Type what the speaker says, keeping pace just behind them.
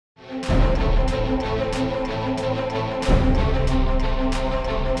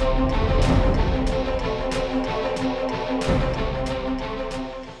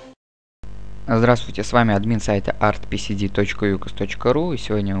Здравствуйте, с вами админ сайта artpcd.ucas.ru, и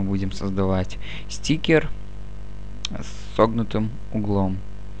сегодня мы будем создавать стикер с согнутым углом.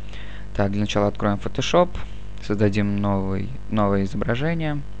 Так, для начала откроем фотошоп, создадим новое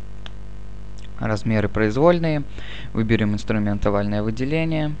изображение, размеры произвольные, выберем инструмент овальное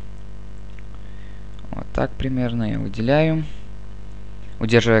выделение. Вот так примерно я выделяю,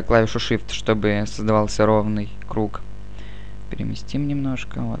 удерживая клавишу Shift, чтобы создавался ровный круг. Переместим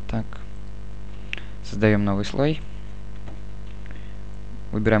немножко, вот так. Создаем новый слой.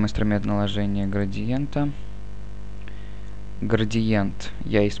 Выбираем инструмент наложения градиента. Градиент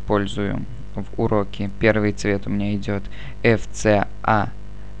я использую в уроке. Первый цвет у меня идет FCA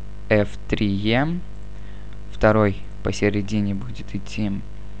F3E. Второй посередине будет идти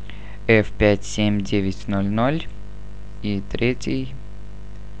F57900. И третий,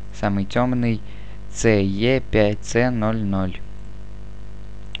 самый темный, CE5C00.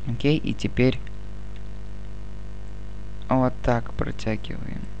 Окей, и теперь вот так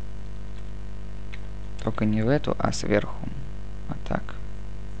протягиваем. Только не в эту, а сверху. Вот так.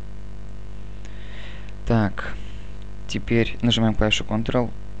 Так. Теперь нажимаем клавишу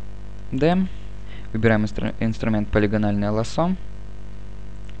Ctrl-D. Выбираем инструмент полигональное лассо.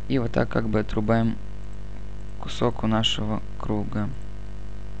 И вот так как бы отрубаем кусок у нашего круга.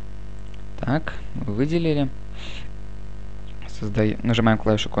 Так. Выделили. Нажимаем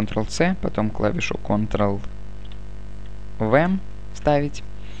клавишу Ctrl-C, потом клавишу Ctrl-V ставить.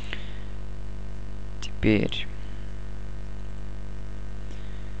 Теперь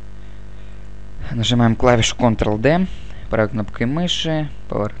нажимаем клавишу Ctrl-D, правой кнопкой мыши,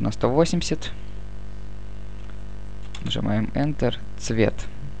 поворот на 180. Нажимаем Enter, цвет.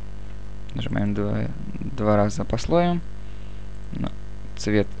 Нажимаем два раза по слоям.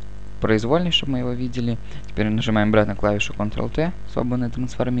 Цвет произвольный, чтобы мы его видели. Теперь нажимаем обратно клавишу Ctrl-T, свободное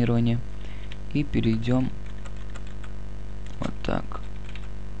трансформирование. И перейдем вот так.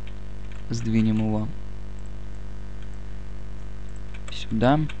 Сдвинем его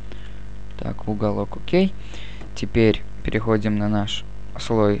сюда. Так, в уголок, окей. Теперь переходим на наш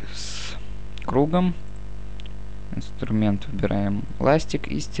слой с кругом. Инструмент выбираем ластик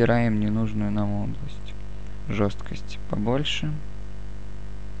и стираем ненужную нам область. Жесткость побольше.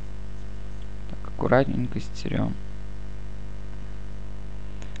 Так, аккуратненько стерем.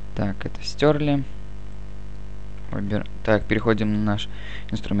 Так, это стерли. Так, переходим на наш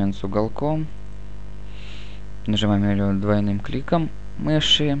инструмент с уголком. Нажимаем его двойным кликом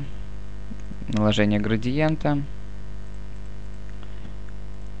мыши. Наложение градиента.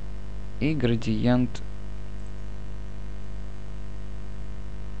 И градиент.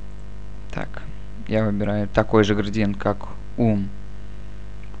 Так, я выбираю такой же градиент, как у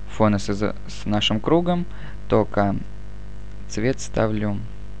фона с нашим кругом, только цвет ставлю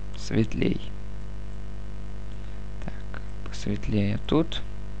светлей. Так, посветлее тут,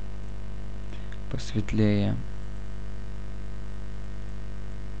 посветлее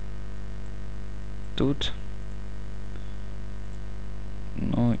тут,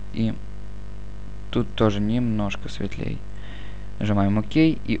 ну и тут тоже немножко светлее. Нажимаем ОК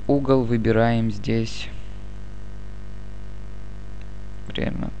и угол выбираем здесь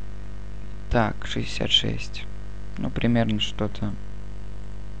примерно так, 66. Ну, примерно что-то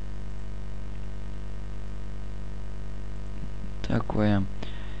такое.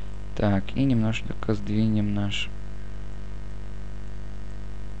 Так, и немножко сдвинем наш.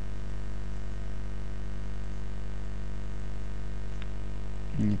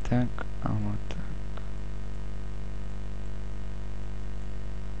 Не так, а вот так.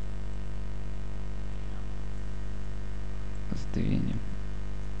 Сдвинем.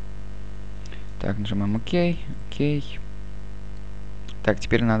 Так, нажимаем ОК. Окей. Так,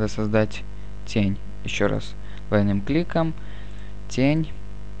 теперь надо создать тень. Еще раз. Двойным кликом. Тень.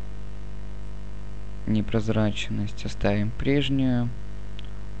 Непрозрачность оставим прежнюю.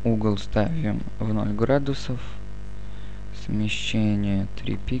 Угол ставим в 0 градусов. Смещение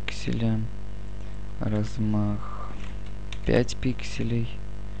 3 пикселя. Размах 5 пикселей.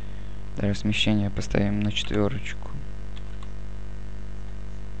 Даже смещение поставим на 4.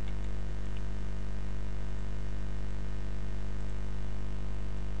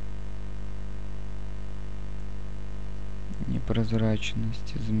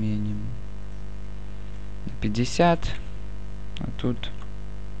 Непрозрачность изменим на 50. А тут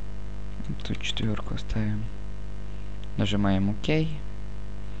 4 оставим. Нажимаем ОК.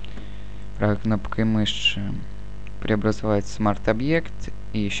 Правой кнопкой мыши преобразовать смарт-объект.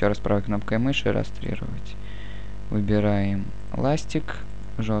 И еще раз правой кнопкой мыши растрировать. Выбираем ластик,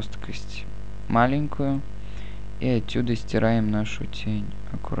 жесткость маленькую. И отсюда стираем нашу тень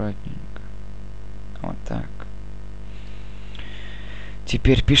аккуратненько. Так.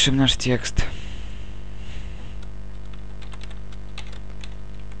 Теперь пишем наш текст.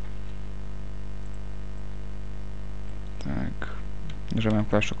 Так. Нажимаем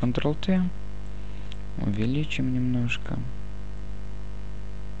клавишу Ctrl-T. Увеличим немножко.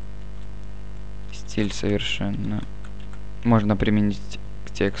 Стиль совершенно. Можно применить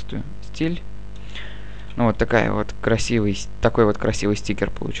к тексту стиль. Ну вот такой вот красивый стикер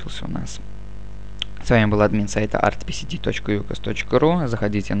получился у нас. С вами был админ сайта artpcd.ucas.ru.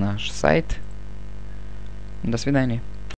 Заходите на наш сайт. До свидания.